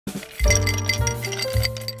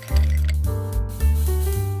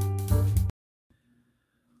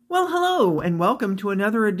Hello and welcome to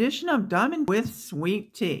another edition of Diamond with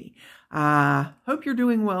Sweet Tea. Hope you're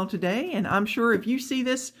doing well today, and I'm sure if you see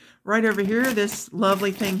this right over here, this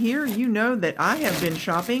lovely thing here, you know that I have been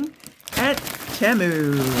shopping at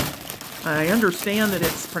TEMU. I understand that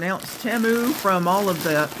it's pronounced TEMU from all of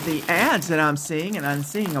the ads that I'm seeing, and I'm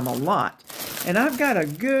seeing them a lot. And I've got a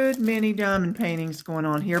good many diamond paintings going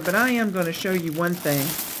on here, but I am going to show you one thing.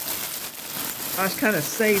 I kind of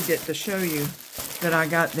saved it to show you that I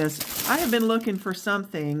got this. I have been looking for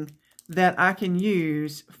something that I can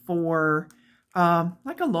use for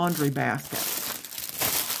like a laundry basket.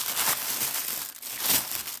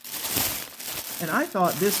 And I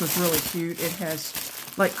thought this was really cute. It has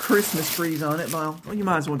like Christmas trees on it. Well, you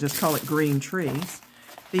might as well just call it green trees.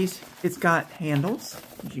 It's got handles,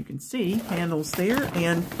 as you can see, handles there,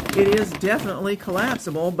 and it is definitely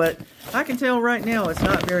collapsible, but I can tell right now it's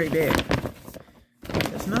not very big.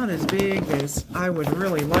 It's not as big as I would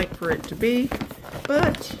really like for it to be,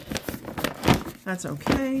 but that's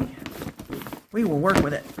okay. We will work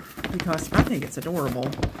with it because I think it's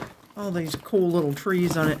adorable. All these cool little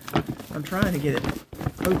trees on it. I'm trying to get it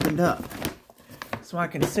opened up so I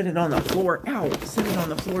can sit it on the floor. Ow! Sit it on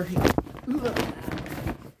the floor here.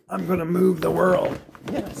 I'm going to move the world.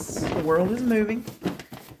 Yes, the world is moving.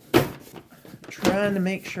 Trying to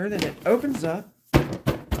make sure that it opens up.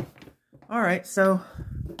 Alright, so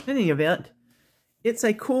in any event, it's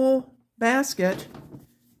a cool basket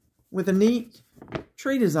with a neat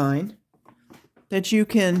tree design that you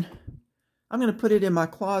can, I'm going to put it in my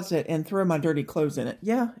closet and throw my dirty clothes in it.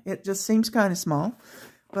 Yeah, it just seems kind of small,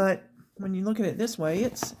 but when you look at it this way,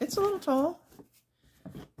 it's a little tall.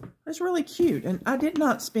 It's really cute, and I did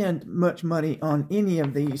not spend much money on any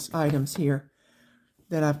of these items here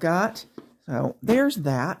that I've got. So there's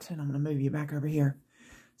that, and I'm going to move you back over here.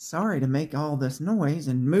 Sorry to make all this noise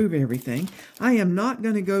and move everything. I am not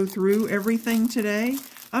going to go through everything today.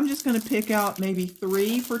 I'm just going to pick out maybe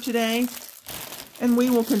 3 for today, and we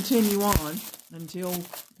will continue on until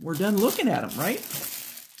we're done looking at them, right?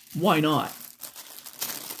 Why not?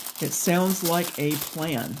 It sounds like a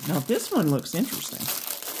plan. Now, this one looks interesting.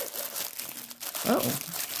 Oh,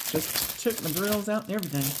 just took my drills out and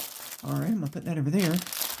everything. All right, I'm going to put that over there.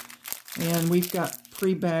 And we've got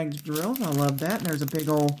pre-bagged drills. I love that. And there's a big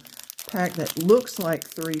old pack that looks like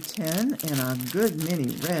 310 and a good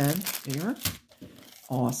many red there.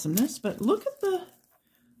 Awesomeness. But look at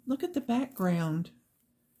the background.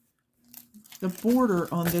 The border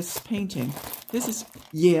on this painting. This is,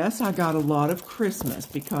 yes, I got a lot of Christmas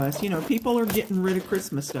because, you know, people are getting rid of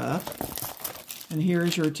Christmas stuff. And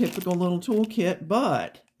here's your typical little toolkit,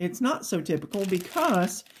 but it's not so typical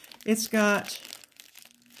because it's got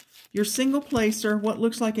your single placer, what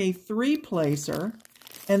looks like a 3-placer,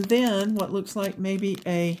 and then what looks like maybe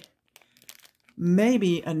a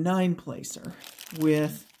 9-placer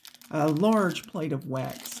with a large plate of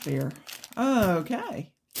wax there.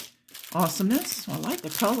 Okay. Awesomeness. I like the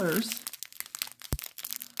colors.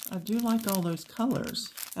 I do like all those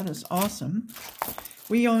colors. That is awesome.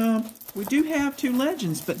 We do have 2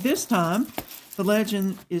 legends, but this time the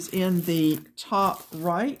legend is in the top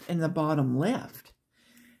right and the bottom left.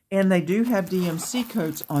 And they do have DMC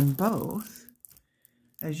codes on both,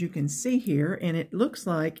 as you can see here. And it looks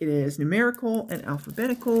like it is numerical and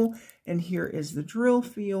alphabetical. And here is the drill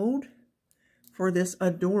field for this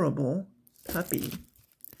adorable puppy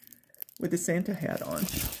with a Santa hat on.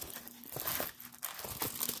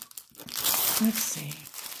 Let's see.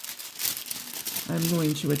 I'm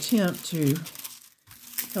going to attempt to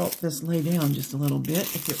help this lay down just a little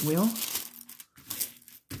bit, if it will.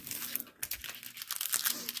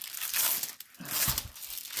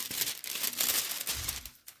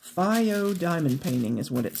 FIYO diamond painting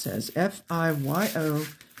is what it says. FIYO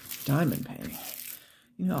diamond painting.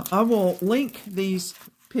 You know, I will link these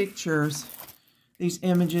pictures, these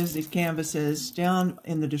images, these canvases down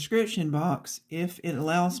in the description box if it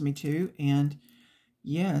allows me to. And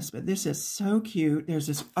yes, but this is so cute. There's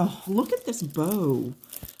this, oh, look at this bow.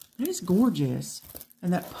 That is gorgeous.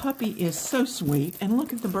 And that puppy is so sweet. And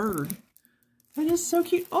look at the bird. That is so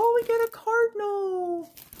cute. Oh, we got a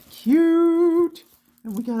cardinal. Cute.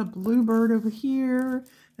 And we got a blue bird over here.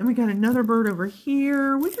 And we got another bird over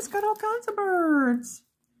here. We just got all kinds of birds.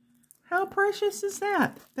 How precious is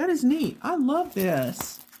that? That is neat. I love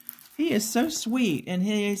this. He is so sweet. And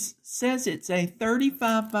he says it's a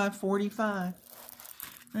 35 by 45.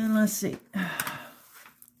 And let's see. I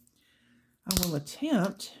will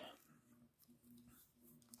attempt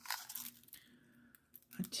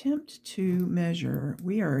to measure.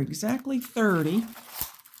 We are exactly 30.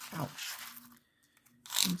 Ouch.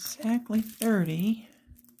 Exactly 30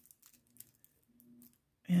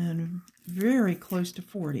 and very close to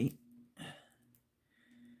 40.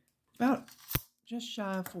 About just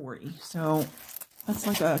shy of 40. So that's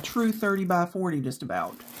like a true 30 by 40 just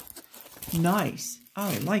about. Nice.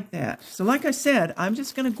 I like that. So like I said, I'm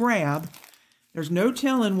just going to grab. There's no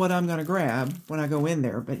telling what I'm going to grab when I go in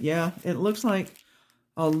there. But yeah, it looks like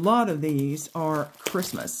a lot of these are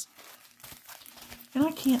Christmas. And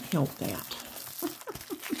I can't help that.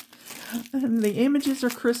 And the images are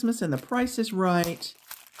Christmas and the price is right.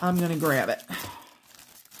 I'm going to grab it.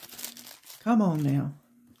 Come on now.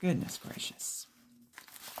 Goodness gracious.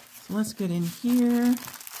 So let's get in here.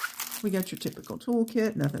 We got your typical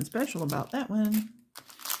toolkit. Nothing special about that one.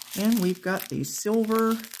 And we've got these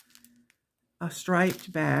silver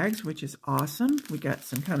striped bags, which is awesome. We got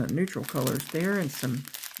some kind of neutral colors there and some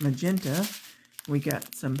magenta. We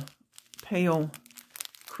got some pale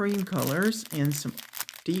cream colors and some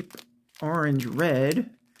deep orange red.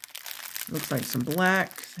 Looks like some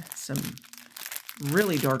black, some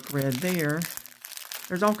really dark red there.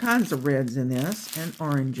 There's all kinds of reds in this and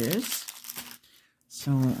oranges.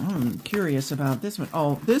 So I'm curious about this one.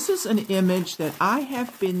 Oh, this is an image that I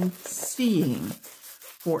have been seeing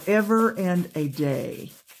forever and a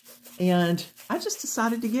day. And I just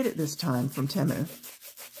decided to get it this time from TEMU.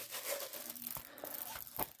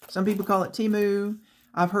 Some people call it TEMU.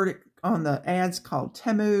 I've heard it on the ads called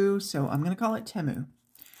TEMU, so I'm going to call it TEMU.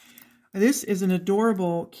 This is an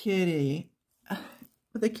adorable kitty.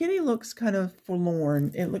 But the kitty looks kind of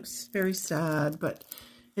forlorn. It looks very sad, but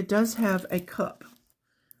it does have a cup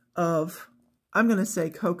of, I'm going to say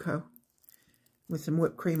cocoa, with some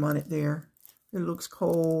whipped cream on it there. It looks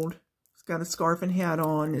cold. It's got a scarf and hat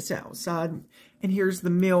on. It's outside. And here's the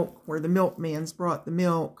milk, where the milkman's brought the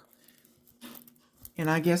milk. And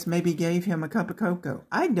I guess maybe gave him a cup of cocoa.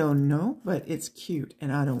 I don't know, but it's cute,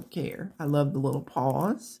 and I don't care. I love the little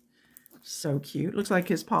paws. So cute. Looks like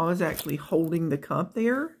his paw is actually holding the cup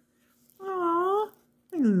there. Aww,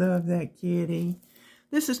 I love that kitty.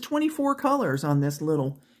 This is 24 colors on this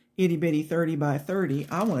little itty-bitty 30 by 30.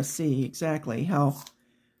 I want to see exactly how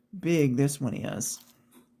big this one is.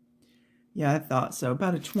 Yeah, I thought so.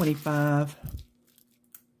 About a 25.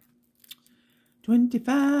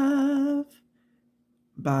 25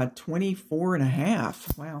 by 24 and a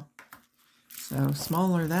half. Wow. So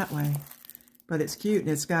smaller that way. But it's cute, and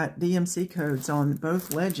it's got DMC codes on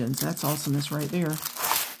both legends. That's awesomeness right there.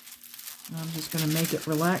 I'm just going to make it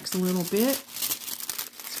relax a little bit.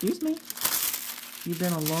 Excuse me. You've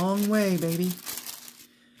been a long way, baby.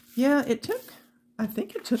 Yeah, it took, I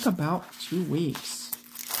think it took about 2 weeks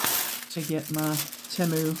to get my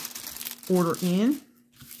TEMU order in.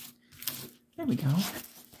 There we go.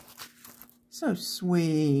 So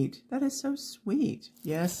sweet. That is so sweet.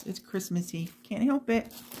 Yes, it's Christmassy. Can't help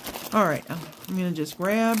it. All right, I'm going to just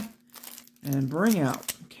grab and bring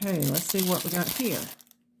out. Okay, let's see what we got here.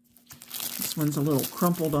 This one's a little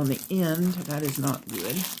crumpled on the end. That is not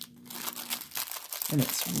good. And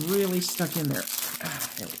it's really stuck in there.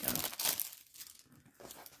 There we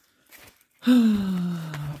go.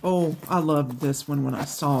 Oh, I loved this one when I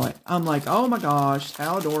saw it. I'm like, oh my gosh,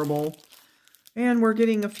 how adorable. And we're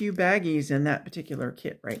getting a few baggies in that particular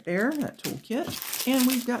kit right there, that tool kit. And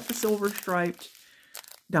we've got the silver striped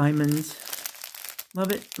diamonds.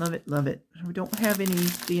 Love it, love it, love it. We don't have any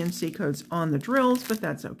DMC codes on the drills, but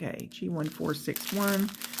that's okay.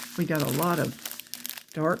 G1461. We got a lot of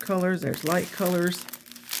dark colors. There's light colors,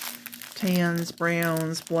 tans,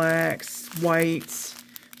 browns, blacks, whites,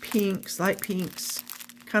 pinks, light pinks,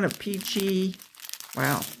 kind of peachy.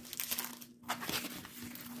 Wow.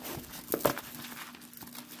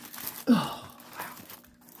 Oh,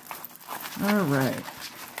 wow. All right.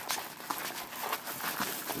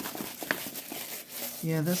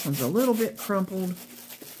 Yeah, this one's a little bit crumpled.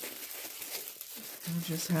 We'll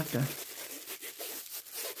just have to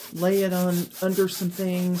lay it on under some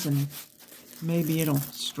things and maybe it'll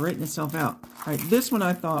straighten itself out. All right, this one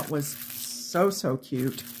I thought was so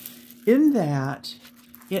cute in that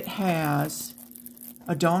it has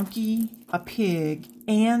a donkey, a pig,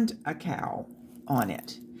 and a cow on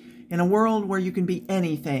it. In a world where you can be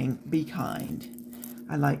anything, be kind.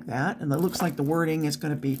 I like that. And it looks like the wording is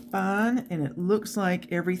going to be fun. And it looks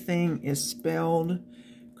like everything is spelled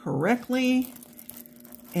correctly.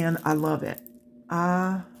 And I love it.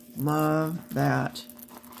 I love that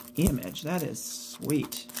image. That is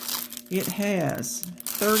sweet. It has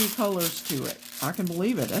 30 colors to it. I can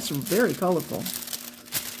believe it. That's very colorful.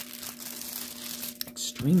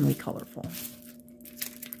 Extremely colorful.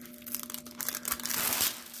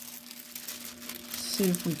 See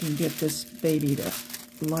if we can get this baby to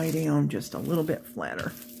lie down just a little bit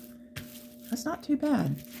flatter. That's not too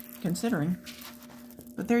bad, considering.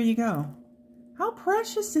 But there you go. How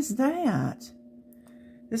precious is that?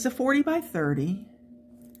 It's a 40 by 30.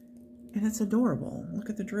 And it's adorable. Look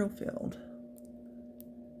at the drill field.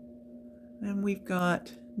 And we've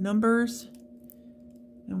got numbers.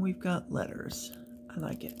 And we've got letters. I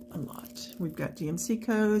like it a lot. We've got DMC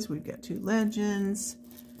codes. We've got 2 legends.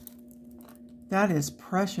 That is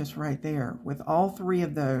precious right there with all 3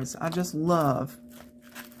 of those.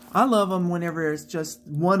 I love them whenever it's just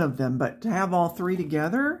one of them, but to have all 3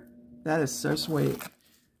 together, that is so sweet.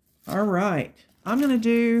 All right, I'm going to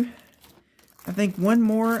do, I think one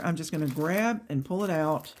more. I'm just going to grab and pull it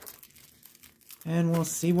out, and we'll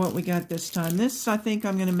see what we got this time. This, I think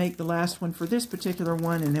I'm going to make the last one for this particular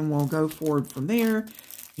one, and then we'll go forward from there.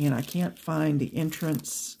 And I can't find the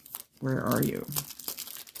entrance. Where are you?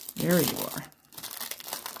 There you are.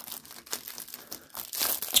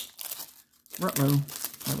 Uh-oh.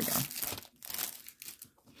 There we go.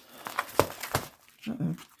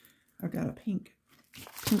 Uh-oh. I've got a pink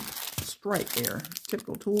stripe there.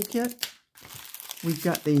 Typical toolkit. We've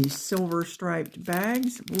got the silver striped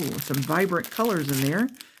bags. Ooh, some vibrant colors in there.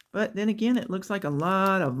 But then again, it looks like a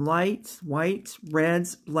lot of lights, whites,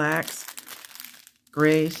 reds, blacks,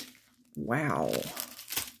 grays. Wow.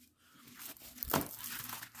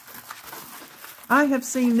 I have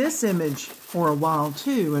seen this image for a while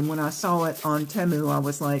too, and when I saw it on TEMU, I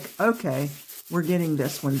was like, okay, we're getting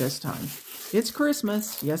this one this time. It's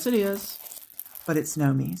Christmas, yes it is, but it's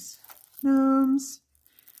Gnomies. Gnomes.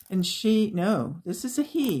 And no, this is a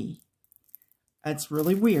he. That's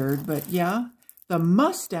really weird, but yeah, the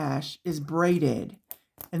mustache is braided,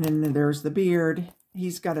 and then there's the beard.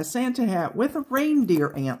 He's got a Santa hat with a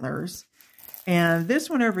reindeer antlers, and this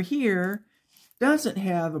one over here doesn't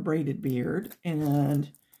have a braided beard, and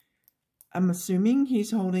I'm assuming he's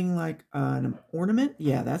holding like an ornament.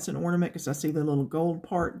 Yeah, that's an ornament because I see the little gold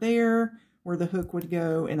part there where the hook would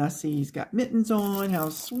go, and I see he's got mittens on. How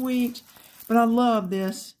sweet. But I love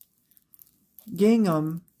this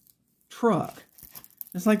gingham truck.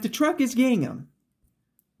 It's like the truck is gingham.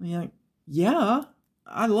 Yeah,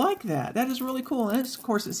 I like that. That is really cool. And of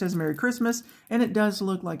course it says Merry Christmas, and it does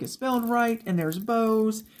look like it's spelled right, and there's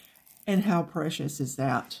bows. And how precious is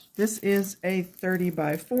that? This is a 30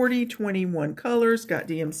 by 40, 21 colors, got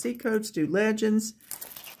DMC codes, 2 legends.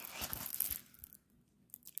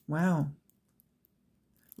 Wow.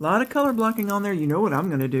 A lot of color blocking on there. You know what I'm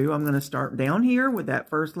going to do? I'm going to start down here with that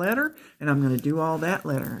first letter, and I'm going to do all that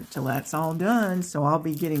letter until that's all done. So I'll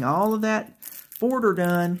be getting all of that border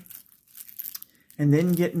done, and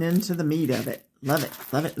then getting into the meat of it. Love it,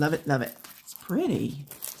 love it, love it, love it. It's pretty.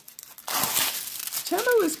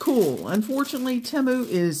 TEMU is cool. Unfortunately, TEMU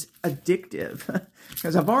is addictive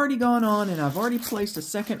because I've already gone on and I've already placed a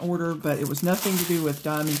second order, but it was nothing to do with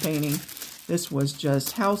diamond painting. This was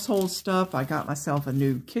just household stuff. I got myself a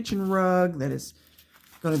new kitchen rug that is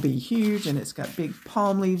going to be huge, and it's got big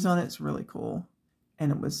palm leaves on it. It's really cool.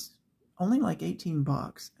 And it was only like 18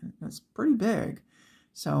 bucks. It's pretty big.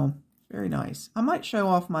 So, very nice. I might show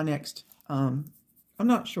off my next, I'm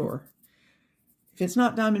not sure. If it's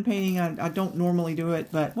not diamond painting, I don't normally do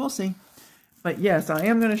it, but we'll see. But yes, I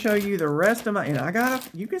am going to show you the rest of my, and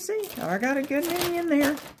you can see, I got a good many in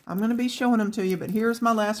there. I'm going to be showing them to you, but here's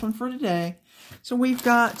my last one for today. So we've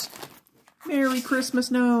got Merry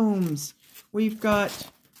Christmas Gnomes. We've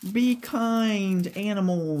got Be Kind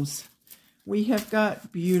animals. We have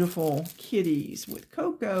got beautiful kitties with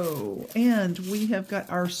Coco. And we have got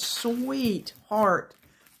our sweetheart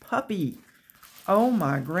puppy. Oh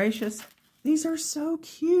my gracious. These are so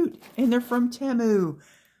cute, and they're from TEMU.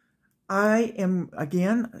 I am,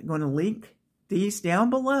 again, going to link these down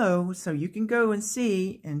below so you can go and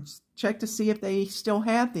see and check to see if they still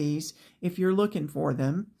have these if you're looking for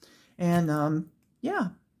them. And, yeah,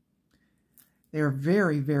 they're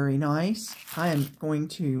very, very nice. I am going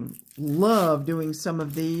to love doing some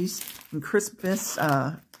of these in Christmas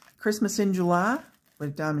in July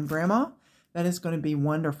with Diamond Grandma. That is going to be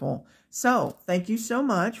wonderful. So, thank you so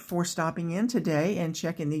much for stopping in today and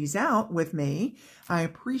checking these out with me. I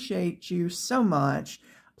appreciate you so much.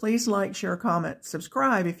 Please like, share, comment,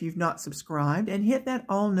 subscribe if you've not subscribed, and hit that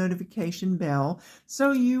all notification bell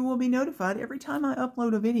so you will be notified every time I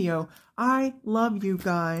upload a video. I love you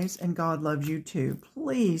guys, and God loves you too.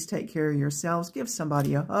 Please take care of yourselves. Give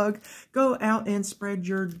somebody a hug. Go out and spread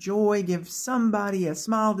your joy. Give somebody a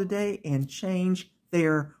smile today and change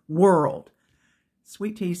their world.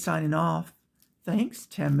 Sweet Tea signing off. Thanks,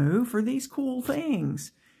 TEMU, for these cool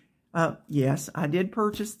things. Yes, I did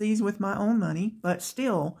purchase these with my own money, but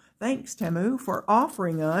still, thanks, TEMU, for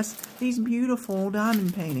offering us these beautiful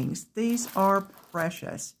diamond paintings. These are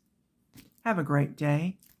precious. Have a great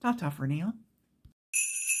day. Ta-ta for now.